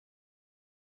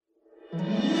He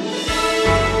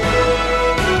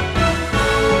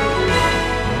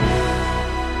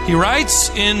writes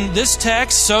in this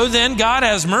text, "So then God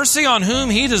has mercy on whom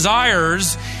He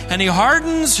desires, and He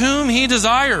hardens whom He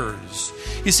desires."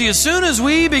 You see, as soon as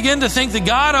we begin to think that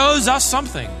God owes us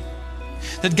something,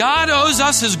 that God owes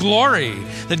us His glory,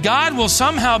 that God will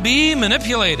somehow be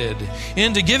manipulated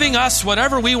into giving us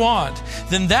whatever we want,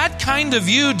 then that kind of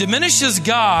view diminishes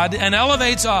God and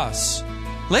elevates us.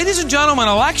 Ladies and gentlemen,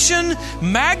 election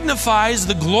magnifies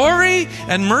the glory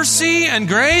and mercy and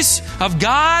grace of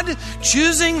God,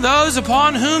 choosing those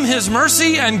upon whom His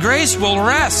mercy and grace will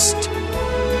rest.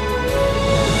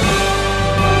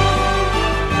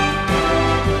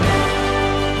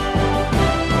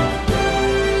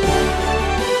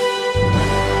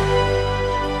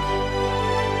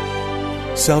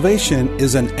 Salvation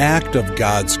is an act of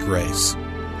God's grace.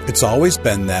 It's always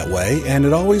been that way, and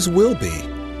it always will be.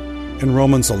 In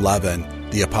Romans 11,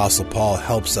 the Apostle Paul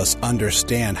helps us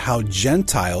understand how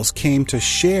Gentiles came to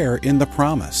share in the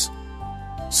promise.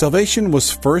 Salvation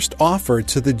was first offered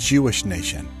to the Jewish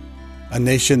nation, a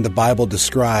nation the Bible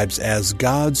describes as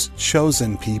God's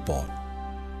chosen people.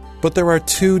 But there are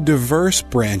two diverse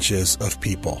branches of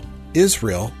people,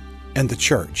 Israel and the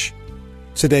church.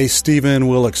 Today, Stephen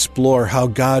will explore how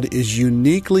God is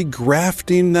uniquely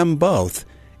grafting them both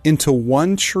into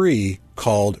one tree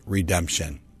called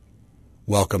redemption.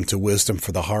 Welcome to Wisdom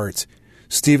for the Heart.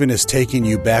 Stephen is taking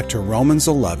you back to Romans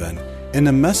 11 in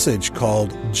a message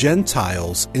called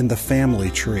Gentiles in the Family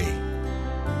Tree.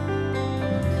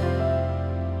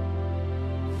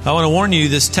 I want to warn you,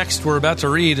 this text we're about to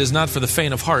read is not for the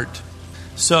faint of heart.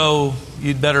 So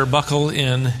you'd better buckle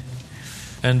in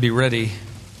and be ready.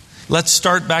 Let's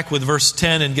start back with verse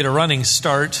 10 and get a running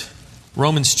start.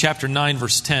 Romans chapter 9,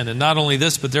 verse 10. "And not only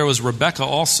this, but there was Rebekah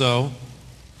also,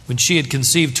 when she had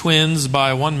conceived twins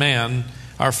by one man,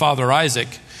 our father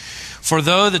Isaac. For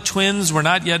though the twins were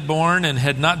not yet born and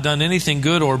had not done anything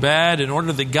good or bad, in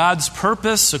order that God's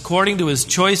purpose according to His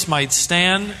choice might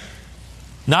stand,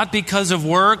 not because of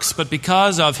works, but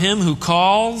because of Him who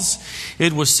calls,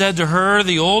 it was said to her,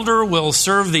 the older will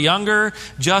serve the younger,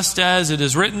 just as it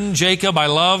is written, Jacob I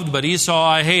loved, but Esau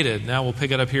I hated." Now we'll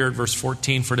pick it up here at verse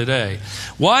 14 for today.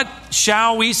 "What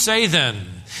shall we say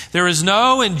then? There is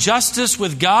no injustice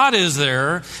with God, is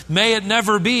there? May it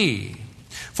never be.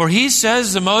 For He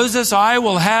says to Moses, I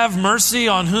will have mercy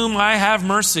on whom I have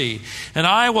mercy, and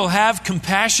I will have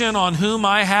compassion on whom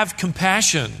I have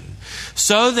compassion.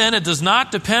 So then it does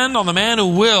not depend on the man who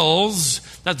wills,"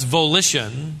 that's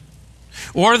volition,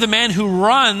 "or the man who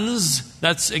runs,"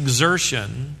 that's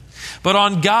exertion, "but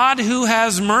on God who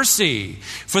has mercy.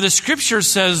 For the Scripture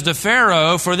says to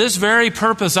Pharaoh, for this very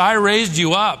purpose I raised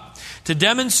you up, to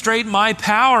demonstrate my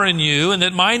power in you, and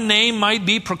that my name might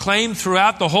be proclaimed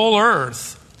throughout the whole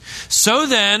earth. So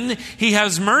then, He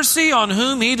has mercy on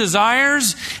whom He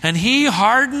desires, and He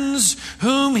hardens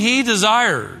whom He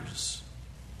desires."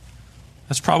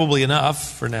 That's probably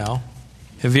enough for now.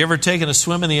 Have you ever taken a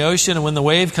swim in the ocean, and when the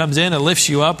wave comes in, it lifts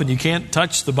you up and you can't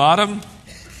touch the bottom?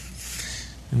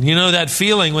 And you know that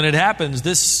feeling when it happens.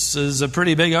 This is a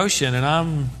pretty big ocean,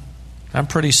 and I'm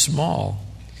pretty small.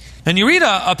 And you read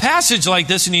a passage like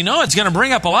this, and you know it's going to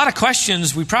bring up a lot of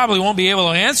questions we probably won't be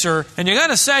able to answer. And you're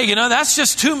going to say, that's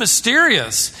just too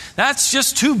mysterious. That's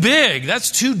just too big.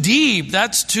 That's too deep.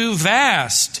 That's too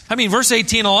vast. I mean, verse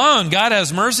 18 alone, God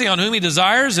has mercy on whom He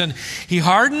desires, and He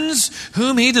hardens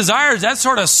whom He desires. That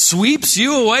sort of sweeps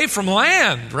you away from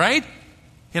land, right?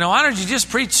 Why don't you just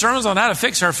preach sermons on how to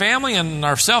fix our family and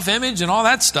our self-image and all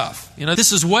that stuff?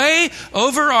 This is way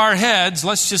over our heads.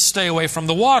 Let's just stay away from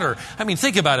the water. I mean,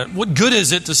 think about it. What good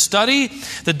is it to study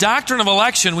the doctrine of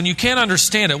election when you can't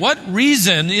understand it? What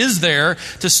reason is there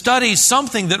to study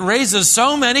something that raises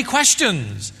so many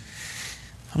questions?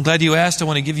 I'm glad you asked. I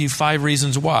want to give you 5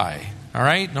 reasons why. All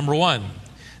right? Number 1.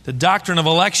 The doctrine of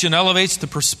election elevates the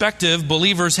perspective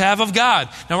believers have of God.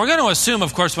 Now, we're going to assume,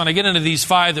 of course, when I get into these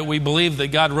 5 that we believe that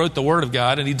God wrote the Word of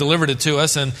God and He delivered it to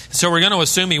us. And so we're going to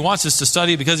assume He wants us to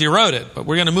study it because He wrote it. But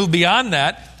we're going to move beyond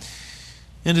that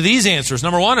into these answers.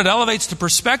 Number 1, it elevates the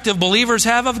perspective believers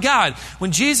have of God.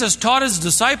 When Jesus taught His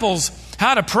disciples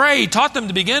how to pray, He taught them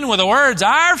to begin with the words,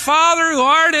 Our Father who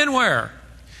art in where?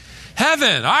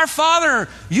 Heaven. Our Father,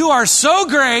 you are so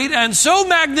great and so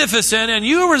magnificent, and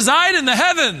you reside in the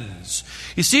heavens.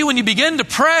 You see, when you begin to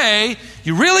pray,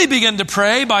 you really begin to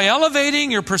pray by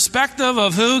elevating your perspective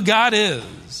of who God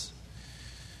is.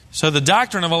 So the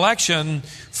doctrine of election,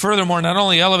 furthermore, not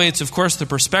only elevates, of course, the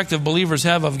perspective believers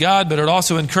have of God, but it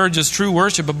also encourages true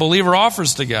worship a believer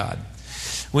offers to God.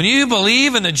 When you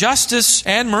believe in the justice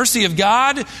and mercy of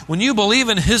God, when you believe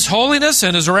in His holiness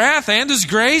and His wrath and His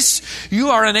grace, you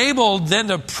are enabled then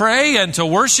to pray and to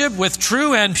worship with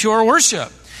true and pure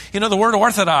worship. You know, the word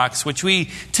orthodox, which we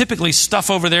typically stuff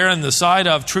over there on the side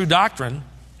of true doctrine,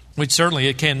 which certainly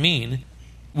it can mean,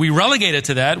 we relegate it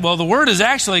to that. Well, the word is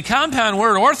actually a compound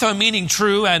word, ortho meaning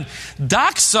true, and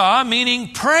doxa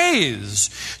meaning praise.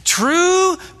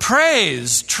 True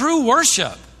praise, true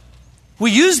worship.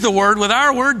 We use the word with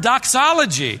our word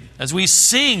doxology as we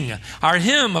sing our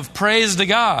hymn of praise to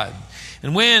God.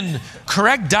 And when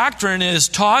correct doctrine is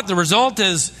taught, the result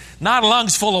is not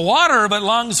lungs full of water, but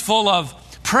lungs full of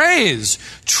praise.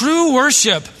 True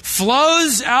worship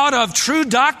flows out of true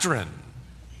doctrine.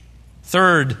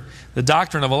 Third, the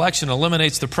doctrine of election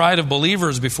eliminates the pride of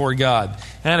believers before God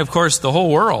and, of course, the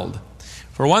whole world.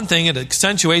 For one thing, it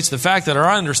accentuates the fact that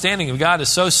our understanding of God is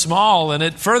so small, and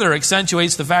it further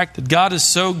accentuates the fact that God is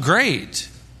so great.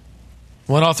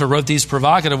 One author wrote these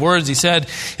provocative words. He said,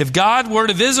 if God were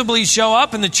to visibly show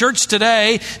up in the church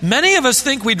today, many of us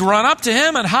think we'd run up to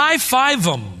Him and high-five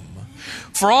Him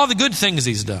for all the good things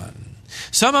He's done.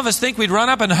 Some of us think we'd run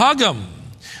up and hug Him.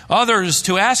 Others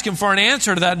to ask Him for an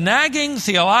answer to that nagging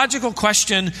theological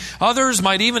question. Others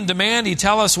might even demand He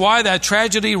tell us why that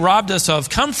tragedy robbed us of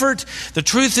comfort. The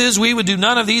truth is, we would do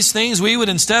none of these things. We would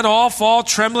instead all fall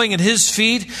trembling at His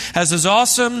feet as His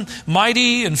awesome,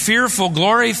 mighty, and fearful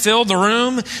glory filled the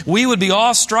room. We would be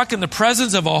all struck in the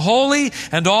presence of a holy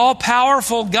and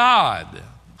all-powerful God.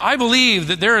 I believe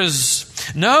that there is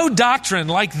no doctrine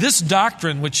like this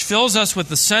doctrine which fills us with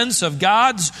the sense of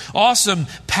God's awesome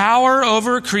power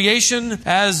over creation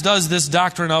as does this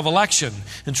doctrine of election.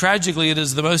 And tragically, it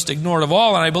is the most ignored of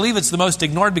all, and I believe it's the most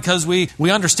ignored because we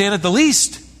understand it the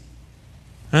least.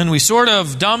 And we sort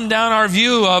of dumb down our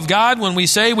view of God when we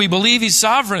say we believe He's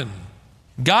sovereign.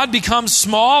 God becomes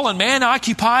small and man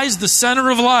occupies the center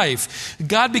of life.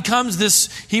 God becomes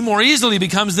He more easily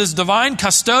becomes this divine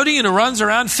custodian who runs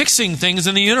around fixing things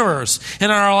in the universe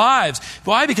and in our lives.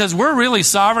 Why? Because we're really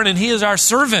sovereign and He is our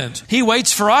servant. He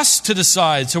waits for us to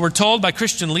decide. So we're told by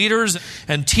Christian leaders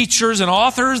and teachers and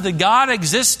authors that God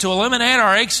exists to eliminate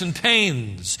our aches and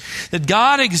pains. That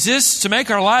God exists to make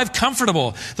our life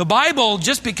comfortable. The Bible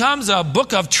just becomes a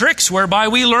book of tricks whereby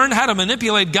we learn how to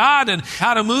manipulate God and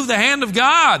how to move the hand of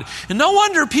God. And no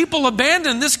wonder people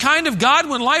abandon this kind of God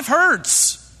when life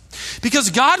hurts. Because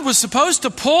God was supposed to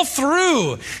pull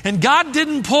through, and God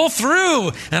didn't pull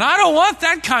through. And I don't want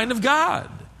that kind of God.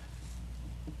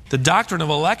 The doctrine of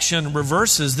election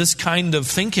reverses this kind of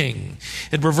thinking.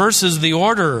 It reverses the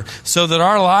order so that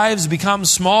our lives become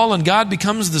small and God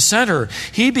becomes the center.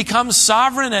 He becomes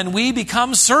sovereign and we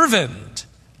become servant.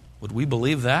 Would we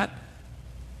believe that?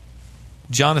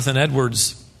 Jonathan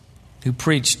Edwards, who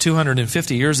preached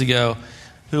 250 years ago,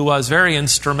 who was very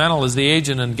instrumental as the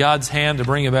agent in God's hand to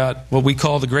bring about what we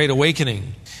call the Great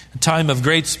Awakening, a time of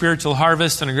great spiritual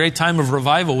harvest and a great time of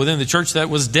revival within the church that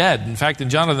was dead. In fact,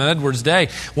 in Jonathan Edwards' day,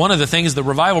 one of the things the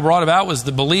revival brought about was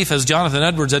the belief, as Jonathan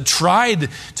Edwards had tried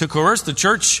to coerce the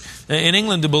church in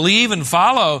England to believe and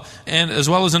follow, and as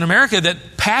well as in America,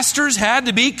 that pastors had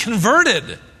to be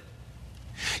converted.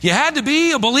 You had to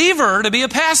be a believer to be a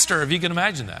pastor, if you can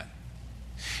imagine that.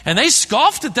 And they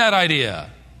scoffed at that idea.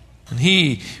 And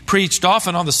he preached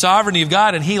often on the sovereignty of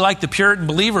God, and he, like the Puritan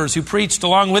believers who preached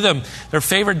along with him, their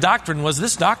favorite doctrine was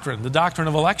this doctrine, the doctrine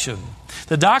of election.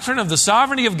 The doctrine of the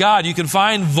sovereignty of God. You can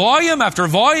find volume after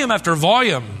volume after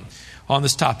volume on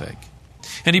this topic.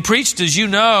 And he preached, as you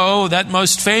know, that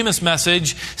most famous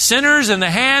message, sinners in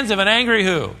the hands of an angry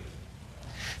who?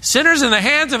 Sinners in the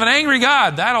hands of an angry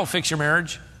God. That'll fix your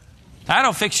marriage.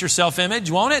 That'll fix your self-image,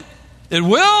 won't it? It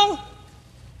will.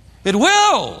 It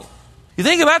will. You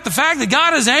think about the fact that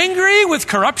God is angry with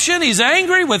corruption. He's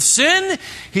angry with sin.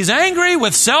 He's angry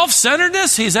with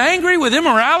self-centeredness. He's angry with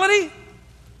immorality.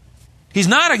 He's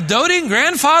not a doting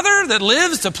grandfather that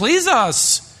lives to please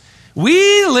us.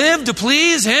 We live to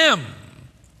please Him.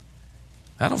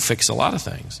 That'll fix a lot of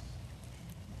things.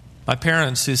 My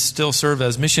parents, who still serve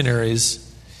as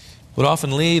missionaries, would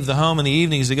often leave the home in the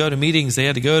evenings to go to meetings they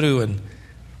had to go to, and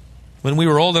when we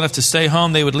were old enough to stay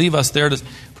home, they would leave us there to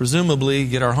presumably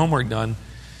get our homework done.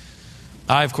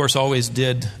 I, of course, always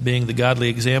did, being the godly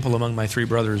example among my three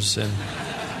brothers. And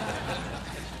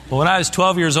well, when I was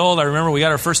 12 years old, I remember we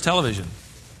got our first television.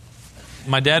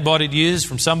 My dad bought it used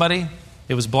from somebody.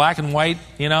 It was black and white,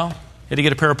 you know. You had to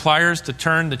get a pair of pliers to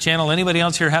turn the channel. Anybody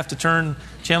else here have to turn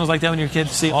channels like that when you're a kid?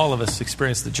 See, all of us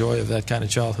experienced the joy of that kind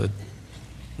of childhood.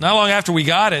 Not long after we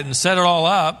got it and set it all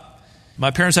up,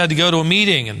 my parents had to go to a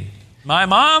meeting, and my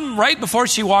mom, right before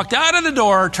she walked out of the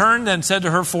door, turned and said to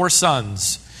her four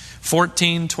sons,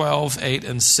 14, 12, 8,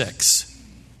 and 6.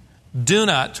 Do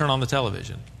not turn on the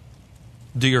television.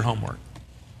 Do your homework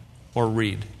or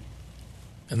read.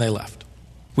 And they left.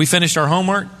 We finished our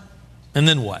homework, and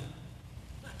then what?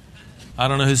 I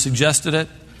don't know who suggested it.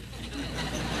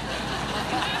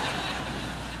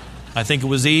 I think it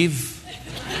was Eve.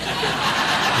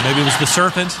 Maybe it was the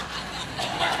serpent.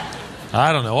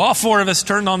 I don't know. All four of us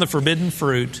turned on the forbidden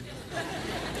fruit.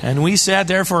 And we sat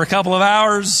there for a couple of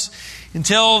hours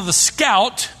until the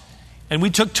scout, and we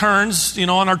took turns,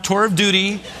 on our tour of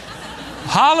duty,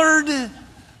 hollered,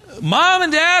 "Mom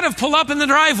and Dad have pulled up in the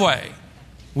driveway."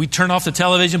 We turned off the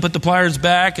television, put the pliers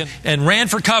back, and ran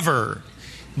for cover.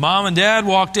 Mom and Dad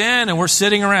walked in, and we're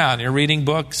sitting around here reading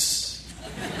books,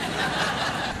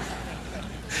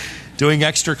 doing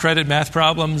extra credit math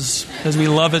problems because we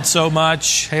love it so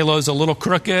much. Halo's a little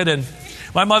crooked. And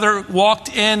my mother walked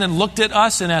in and looked at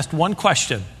us and asked one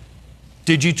question.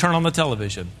 "Did you turn on the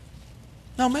television?"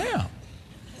 "No, ma'am."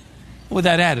 With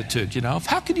that attitude,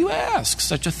 how could you ask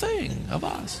such a thing of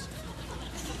us?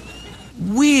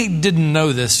 We didn't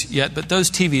know this yet, but those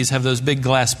TVs have those big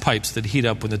glass pipes that heat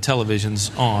up when the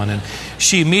television's on. And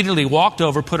she immediately walked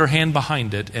over, put her hand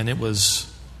behind it, and it was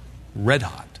red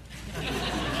hot.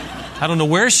 I don't know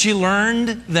where she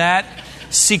learned that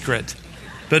secret,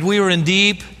 but we were in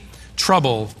deep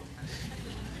trouble.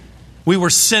 We were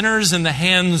sinners in the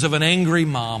hands of an angry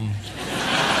mom.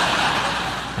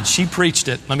 And she preached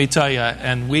it, let me tell you,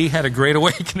 and we had a great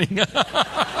awakening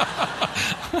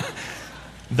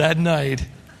that night.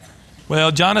 Well,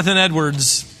 Jonathan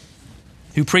Edwards,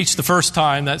 who preached the first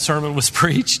time that sermon was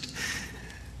preached,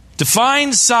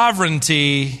 defined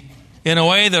sovereignty in a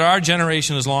way that our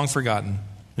generation has long forgotten.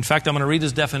 In fact, I'm going to read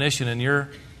his definition, and you're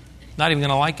not even going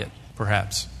to like it,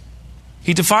 perhaps.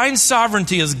 He defines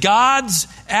sovereignty as God's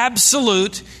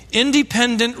absolute,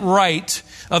 independent right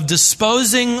of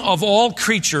disposing of all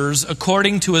creatures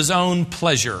according to his own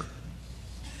pleasure.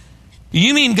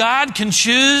 You mean God can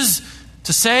choose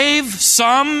to save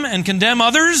some and condemn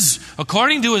others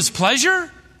according to his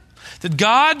pleasure? That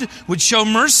God would show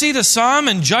mercy to some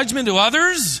and judgment to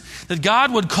others? That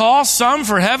God would call some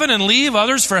for heaven and leave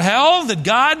others for hell? That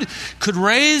God could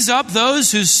raise up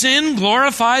those whose sin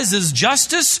glorifies his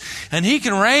justice, and he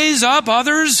can raise up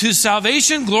others whose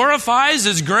salvation glorifies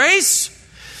his grace?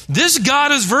 This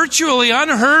God is virtually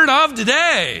unheard of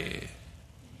today.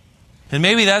 And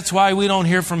maybe that's why we don't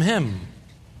hear from him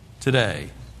today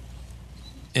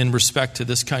in respect to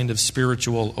this kind of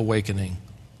spiritual awakening.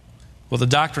 Well, the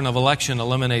doctrine of election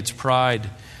eliminates pride.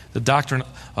 The doctrine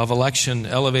of election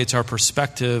elevates our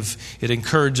perspective. It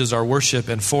encourages our worship.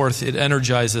 And fourth, it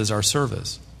energizes our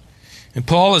service. And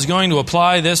Paul is going to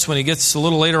apply this when he gets a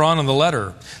little later on in the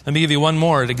letter. Let me give you one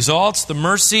more. It exalts the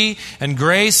mercy and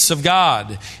grace of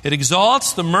God. It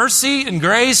exalts the mercy and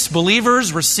grace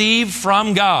believers receive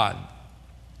from God.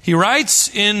 He writes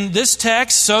in this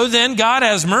text, "So then God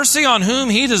has mercy on whom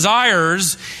he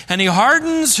desires, and he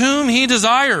hardens whom he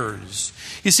desires."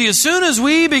 You see, as soon as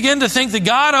we begin to think that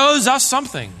God owes us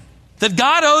something, that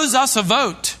God owes us a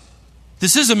vote,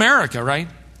 this is America, right?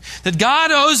 That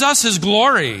God owes us his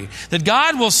glory, that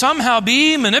God will somehow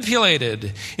be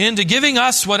manipulated into giving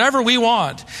us whatever we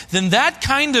want, then that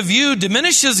kind of view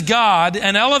diminishes God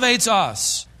and elevates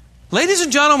us. Ladies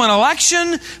and gentlemen,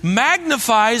 election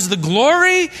magnifies the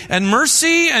glory and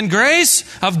mercy and grace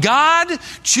of God,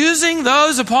 choosing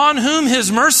those upon whom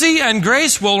his mercy and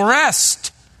grace will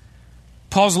rest.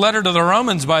 Paul's letter to the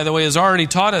Romans, by the way, has already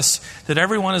taught us that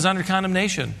everyone is under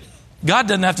condemnation. God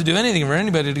doesn't have to do anything for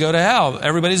anybody to go to hell.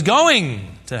 Everybody's going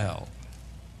to hell.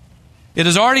 It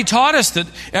has already taught us that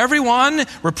everyone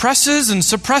represses and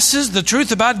suppresses the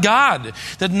truth about God,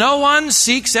 that no one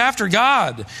seeks after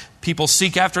God. People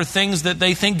seek after things that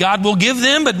they think God will give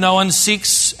them, but no one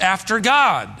seeks after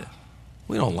God.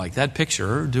 We don't like that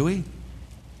picture, do we?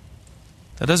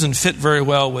 That doesn't fit very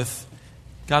well with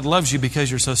God loves you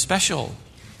because you're so special.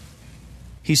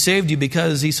 He saved you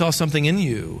because he saw something in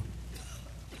you.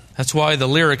 That's why the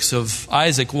lyrics of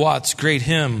Isaac Watts' great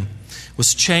hymn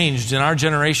was changed in our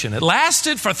generation. It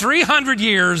lasted for 300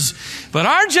 years, but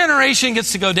our generation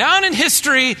gets to go down in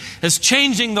history as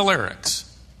changing the lyrics.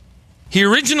 He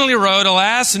originally wrote,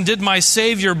 "Alas, and did my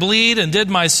Savior bleed, and did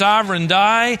my Sovereign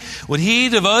die? Would he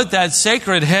devote that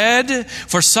sacred head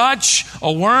for such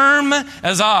a worm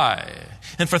as I?"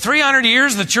 And for 300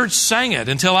 years, the church sang it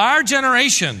until our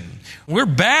generation. We're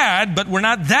bad, but we're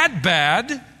not that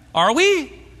bad, are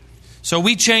we? So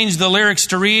we changed the lyrics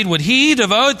to read, "Would he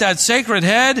devote that sacred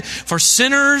head for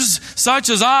sinners such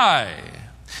as I?"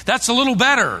 That's a little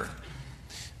better.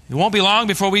 It won't be long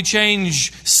before we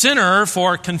change sinner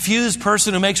for confused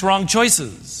person who makes wrong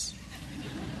choices.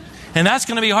 And that's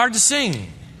going to be hard to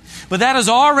sing. But that is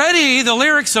already the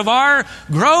lyrics of our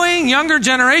growing younger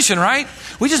generation, right?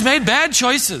 We just made bad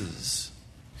choices.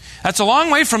 That's a long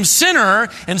way from sinner,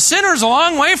 and sinner's a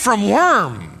long way from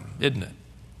worm, isn't it?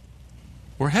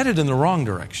 We're headed in the wrong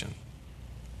direction,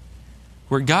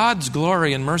 where God's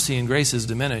glory and mercy and grace is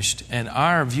diminished and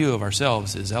our view of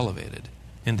ourselves is elevated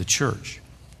in the church.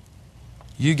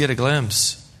 You get a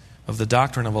glimpse of the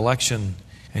doctrine of election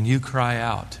and you cry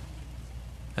out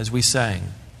as we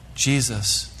sang,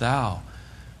 Jesus, thou,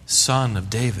 Son of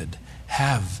David,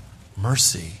 have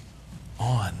mercy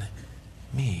on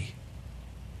me.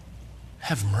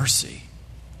 Have mercy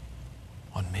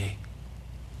on me.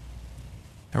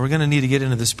 Now we're going to need to get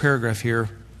into this paragraph here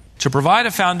to provide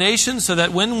a foundation so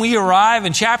that when we arrive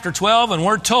in chapter 12 and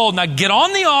we're told, now get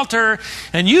on the altar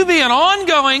and you be an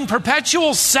ongoing,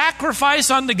 perpetual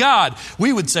sacrifice unto God,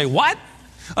 we would say, what?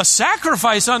 A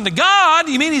sacrifice unto God?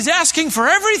 You mean He's asking for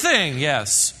everything?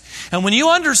 Yes. And when you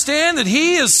understand that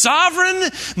He is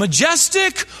sovereign,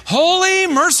 majestic, holy,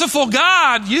 merciful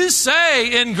God, you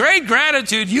say in great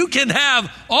gratitude, you can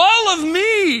have all of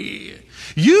me.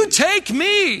 You take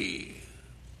me.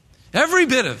 Every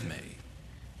bit of me.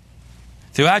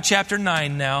 Throughout chapter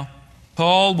 9 now,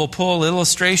 Paul will pull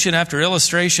illustration after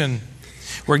illustration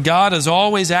where God has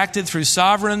always acted through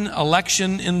sovereign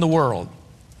election in the world.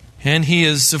 And he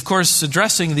is, of course,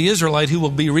 addressing the Israelite who will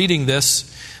be reading this,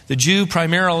 the Jew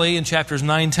primarily in chapters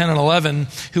 9, 10, and 11,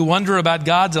 who wonder about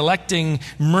God's electing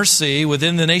mercy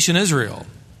within the nation Israel.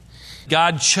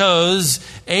 God chose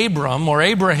Abram, or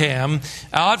Abraham,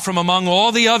 out from among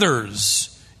all the others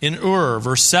in Ur,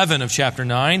 verse 7 of chapter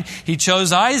 9. He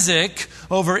chose Isaac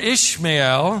over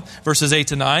Ishmael, verses 8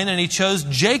 to 9, and he chose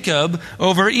Jacob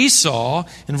over Esau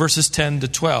in verses 10 to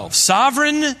 12.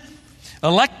 Sovereign,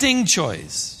 electing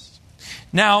choice.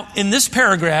 Now, in this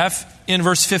paragraph, in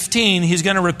verse 15, he's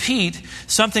going to repeat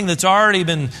something that's already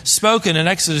been spoken in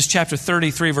Exodus chapter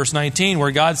 33, verse 19,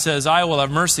 where God says, I will have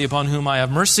mercy upon whom I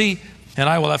have mercy, and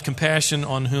I will have compassion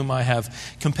on whom I have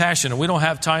compassion. And we don't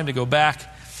have time to go back,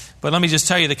 but let me just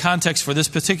tell you, the context for this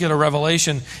particular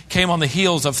revelation came on the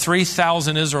heels of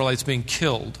 3,000 Israelites being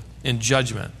killed in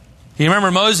judgment. You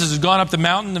remember Moses had gone up the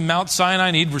mountain to Mount Sinai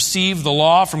and he'd received the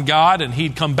law from God and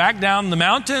he'd come back down the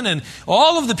mountain and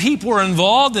all of the people were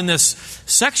involved in this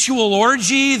sexual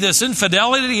orgy, this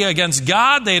infidelity against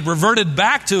God. They had reverted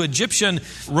back to Egyptian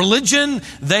religion.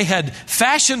 They had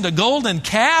fashioned a golden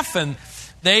calf and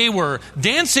they were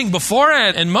dancing before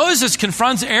it. And Moses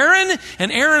confronts Aaron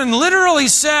and Aaron literally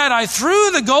said, I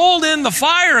threw the gold in the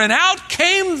fire and out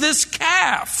came this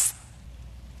calf.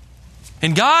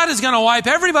 And God is going to wipe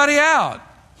everybody out.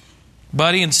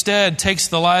 But He instead takes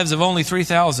the lives of only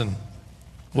 3,000.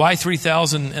 Why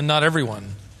 3,000 and not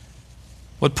everyone?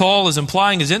 What Paul is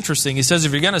implying is interesting. He says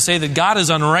if you're going to say that God is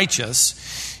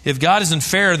unrighteous, if God isn't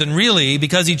fair, then really,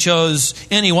 because He chose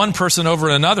any one person over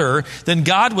another, then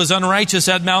God was unrighteous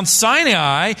at Mount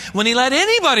Sinai when He let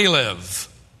anybody live.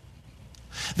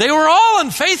 They were all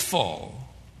unfaithful.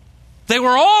 They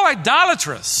were all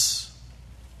idolatrous.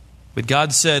 But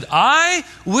God said, I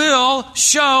will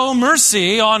show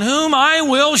mercy on whom I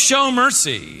will show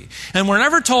mercy. And we're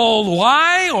never told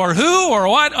why or who or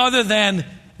what other than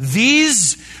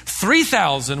these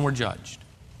 3,000 were judged.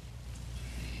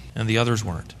 And the others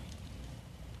weren't.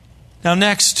 Now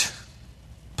next,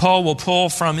 Paul will pull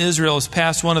from Israel's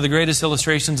past one of the greatest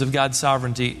illustrations of God's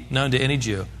sovereignty known to any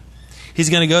Jew. He's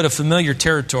going to go to familiar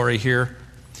territory here.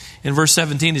 In verse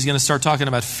 17, he's going to start talking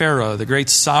about Pharaoh, the great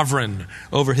sovereign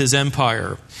over his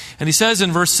empire. And he says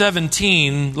in verse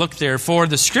 17, look there, for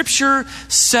the Scripture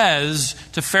says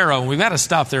to Pharaoh, and we've got to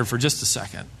stop there for just a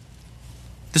second.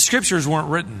 The Scriptures weren't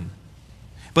written,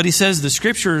 but he says the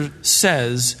Scripture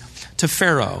says to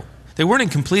Pharaoh. They weren't in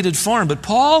completed form, but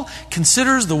Paul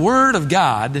considers the Word of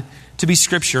God to be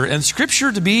Scripture, and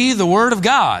Scripture to be the Word of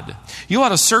God. You ought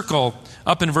to circle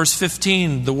up in verse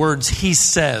 15, the words He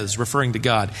says, referring to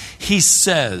God. He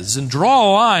says. And draw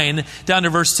a line down to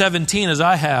verse 17 as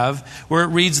I have, where it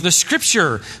reads, the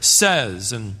Scripture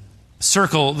says, and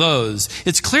circle those.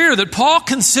 It's clear that Paul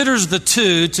considers the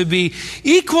two to be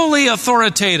equally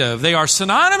authoritative. They are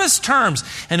synonymous terms,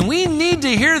 and we need to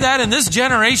hear that in this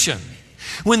generation.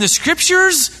 When the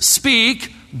Scriptures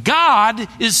speak, God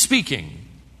is speaking.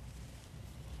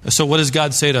 So what does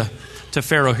God say to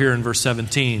Pharaoh here in verse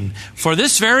 17? For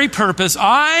this very purpose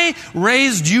I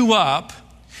raised you up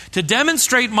to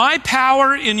demonstrate my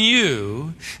power in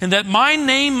you, and that my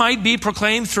name might be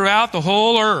proclaimed throughout the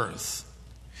whole earth.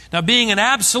 Now, being an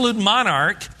absolute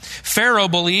monarch, Pharaoh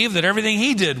believed that everything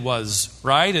he did was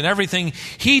right, and everything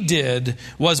he did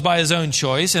was by his own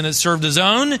choice, and it served his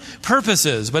own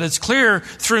purposes. But it's clear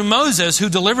through Moses, who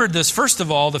delivered this first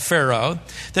of all to Pharaoh,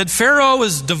 that Pharaoh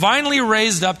was divinely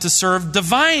raised up to serve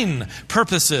divine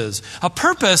purposes. A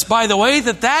purpose, by the way,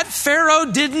 that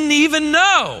Pharaoh didn't even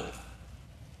know.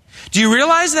 Do you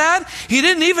realize that? He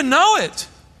didn't even know it.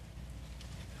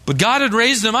 But God had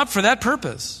raised him up for that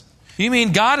purpose. You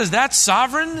mean God is that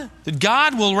sovereign that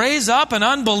God will raise up an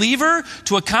unbeliever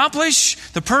to accomplish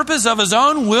the purpose of his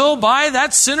own will by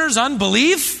that sinner's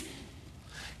unbelief?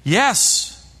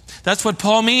 Yes, that's what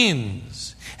Paul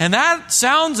means. And that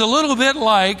sounds a little bit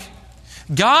like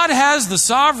God has the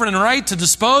sovereign right to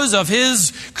dispose of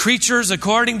his creatures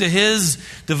according to his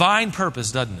divine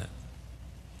purpose, doesn't it?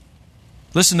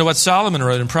 Listen to what Solomon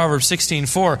wrote in Proverbs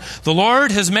 16:4. The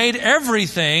Lord has made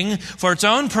everything for its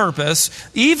own purpose,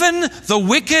 even the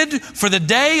wicked for the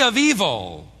day of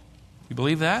evil. You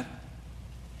believe that?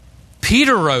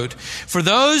 Peter wrote, for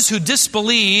those who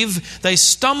disbelieve, they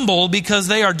stumble because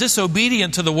they are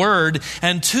disobedient to the word,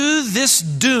 and to this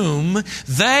doom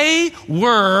they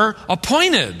were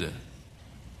appointed.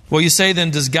 Well, you say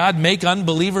then, does God make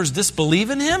unbelievers disbelieve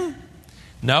in him?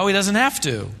 No, he doesn't have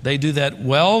to. They do that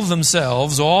well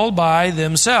themselves, all by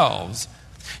themselves.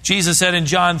 Jesus said in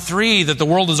John 3 that the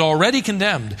world is already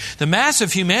condemned. The mass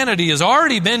of humanity has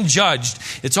already been judged.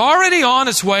 It's already on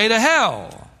its way to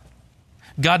hell.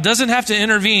 God doesn't have to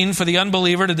intervene for the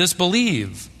unbeliever to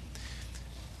disbelieve.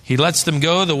 He lets them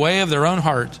go the way of their own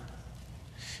heart.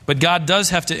 But God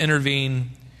does have to intervene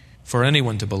for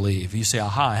anyone to believe. You say,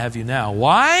 aha, I have you now.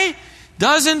 Why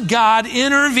doesn't God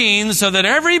intervene so that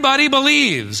everybody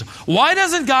believes? Why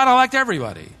doesn't God elect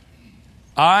everybody?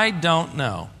 I don't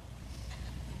know.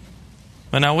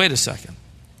 But now wait a second.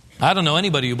 I don't know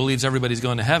anybody who believes everybody's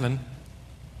going to heaven.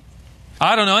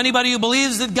 I don't know anybody who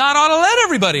believes that God ought to let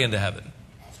everybody into heaven.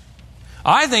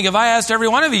 I think if I asked every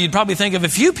one of you, you'd probably think of a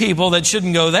few people that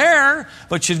shouldn't go there,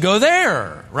 but should go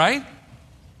there, right?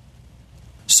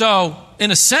 So, in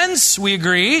a sense, we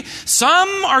agree. Some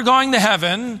are going to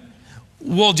heaven.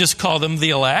 We'll just call them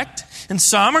the elect. And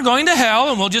some are going to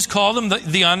hell, and we'll just call them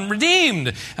the unredeemed.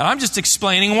 And I'm just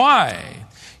explaining why.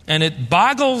 And it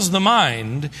boggles the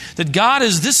mind that God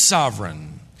is this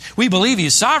sovereign. We believe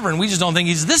he's sovereign. We just don't think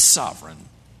he's this sovereign.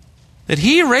 That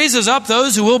he raises up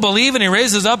those who will believe, and he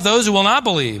raises up those who will not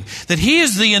believe. That he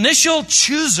is the initial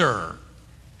chooser.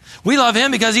 We love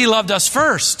him because he loved us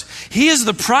first. He is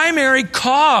the primary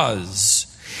cause.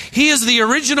 He is the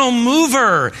original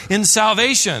mover in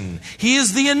salvation. He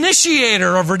is the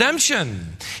initiator of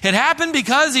redemption. It happened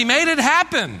because he made it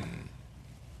happen.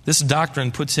 This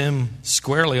doctrine puts him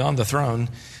squarely on the throne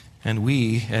and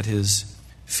we at his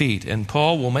feet. And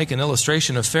Paul will make an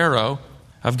illustration of Pharaoh,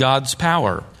 of God's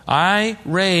power. I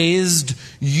raised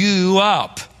you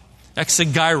up.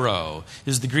 Exagyro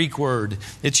is the Greek word.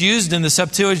 It's used in the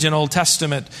Septuagint Old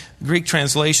Testament Greek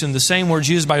translation, the same word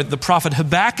used by the prophet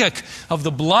Habakkuk of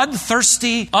the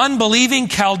bloodthirsty, unbelieving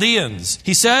Chaldeans.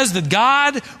 He says that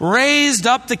God raised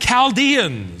up the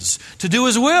Chaldeans to do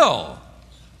his will.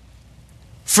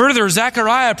 Further,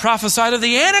 Zechariah prophesied of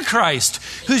the Antichrist,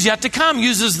 who's yet to come,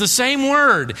 uses the same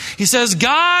word. He says,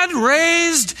 God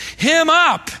raised him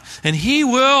up, and he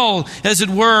will, as it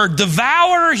were,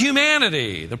 devour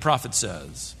humanity, the prophet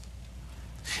says.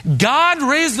 God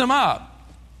raised him up.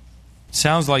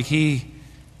 Sounds like he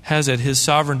has at his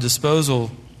sovereign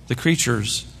disposal the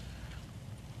creatures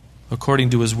according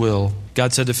to his will.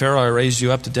 God said to Pharaoh, I raised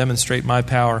you up to demonstrate my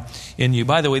power in you.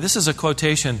 By the way, this is a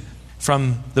quotation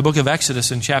from the book of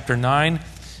Exodus in chapter 9.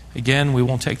 Again, we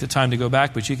won't take the time to go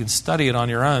back, but you can study it on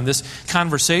your own. This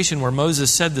conversation where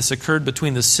Moses said this occurred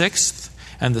between the 6th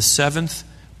and the 7th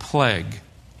plague.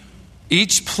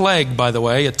 Each plague, by the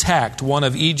way, attacked one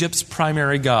of Egypt's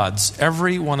primary gods,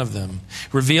 every one of them,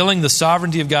 revealing the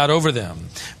sovereignty of God over them.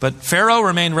 But Pharaoh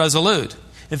remained resolute.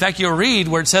 In fact, you'll read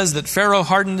where it says that Pharaoh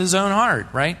hardened his own heart,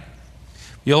 right?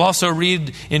 You'll also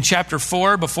read in chapter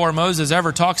 4, before Moses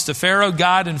ever talks to Pharaoh,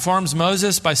 God informs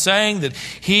Moses by saying that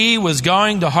God was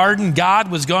going to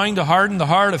harden the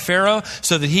heart of Pharaoh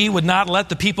so that he would not let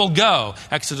the people go.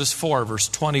 Exodus 4, verse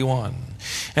 21.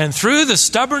 And through the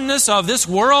stubbornness of this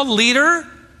world leader,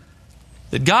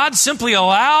 that God simply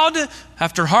allowed,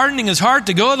 after hardening his heart,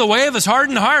 to go the way of his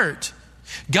hardened heart,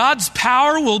 God's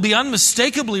power will be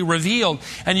unmistakably revealed.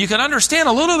 And you can understand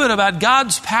a little bit about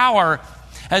God's power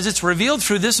as it's revealed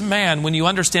through this man when you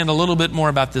understand a little bit more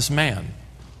about this man.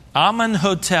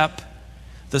 Amenhotep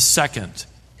II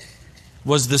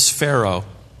was this Pharaoh.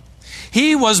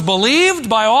 He was believed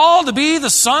by all to be the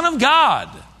son of God,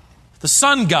 the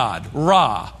sun god,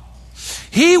 Ra.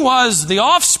 He was the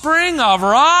offspring offspring of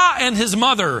Ra and his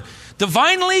mother,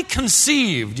 divinely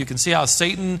conceived. You can see how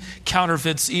Satan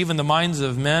counterfeits even the minds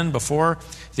of men before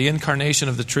the incarnation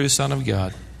of the true Son of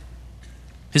God.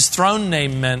 His throne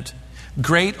name meant,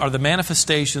 great are the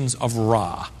manifestations of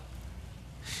Ra.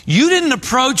 You didn't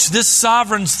approach this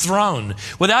sovereign's throne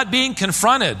without being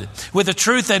confronted with the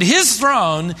truth that his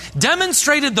throne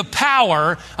demonstrated the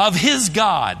power of his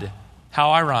God. How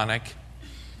ironic.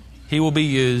 He will be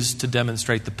used to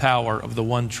demonstrate the power of the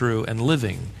one true and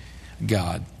living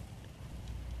God.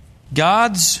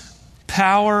 God's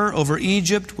power over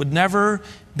Egypt would never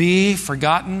be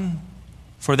forgotten.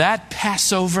 For that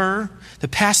Passover, the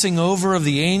passing over of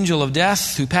the angel of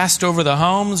death who passed over the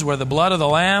homes where the blood of the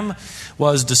Lamb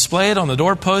was displayed on the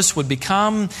doorpost, would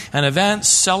become an event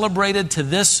celebrated to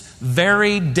this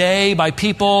very day by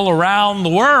people around the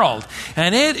world.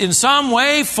 And it in some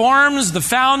way forms the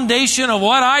foundation of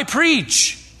what I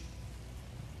preach.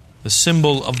 The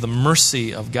symbol of the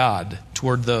mercy of God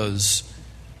toward those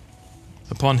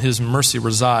upon His mercy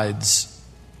resides,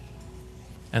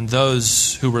 and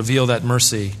those who reveal that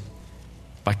mercy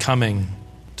by coming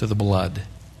to the blood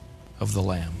of the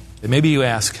Lamb. And maybe you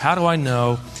ask, how do I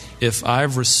know if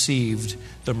I've received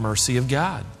the mercy of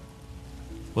God?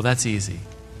 Well, that's easy.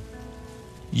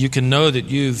 You can know that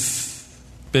you've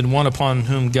been one upon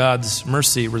whom God's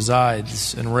mercy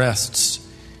resides and rests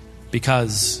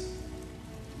because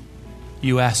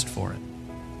you asked for it.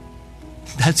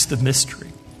 That's the mystery.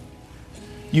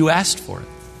 You asked for it.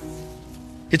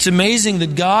 It's amazing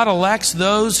that God elects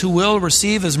those who will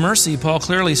receive His mercy, Paul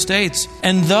clearly states.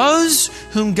 And those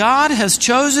whom God has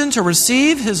chosen to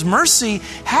receive His mercy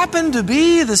happen to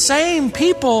be the same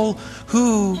people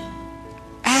who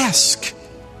ask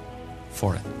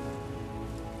for it.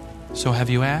 So have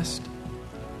you asked?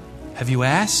 Have you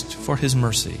asked for His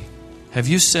mercy? Have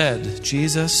you said,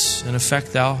 Jesus, in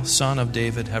effect, thou Son of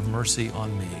David, have mercy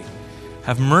on me.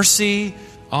 Have mercy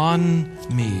on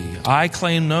me. I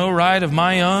claim no right of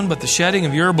my own but the shedding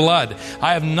of your blood.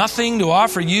 I have nothing to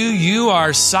offer you. You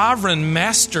are sovereign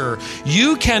master.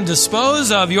 You can dispose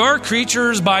of your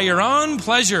creatures by your own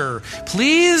pleasure.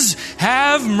 Please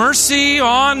have mercy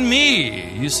on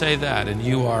me. You say that, and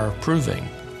you are proving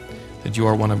that you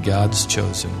are one of God's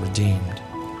chosen, redeemed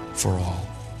for all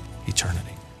eternity.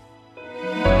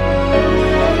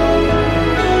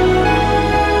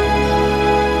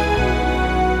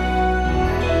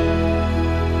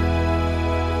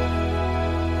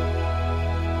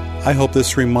 I hope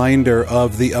this reminder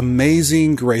of the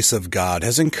amazing grace of God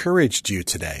has encouraged you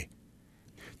today.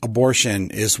 Abortion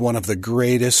is one of the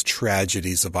greatest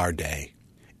tragedies of our day.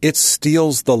 It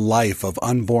steals the life of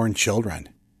unborn children.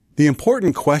 The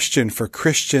important question for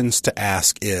Christians to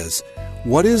ask is,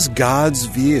 what is God's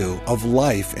view of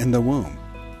life in the womb?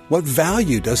 What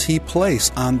value does He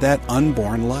place on that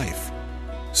unborn life?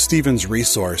 Stephen's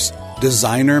resource,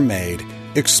 Designer Made,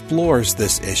 explores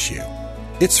this issue.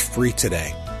 It's free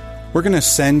today. We're going to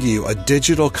send you a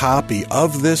digital copy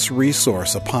of this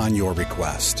resource upon your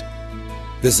request.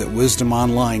 Visit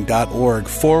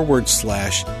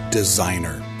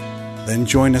wisdomonline.org/designer. Then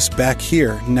join us back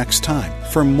here next time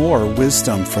for more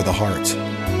Wisdom for the Heart.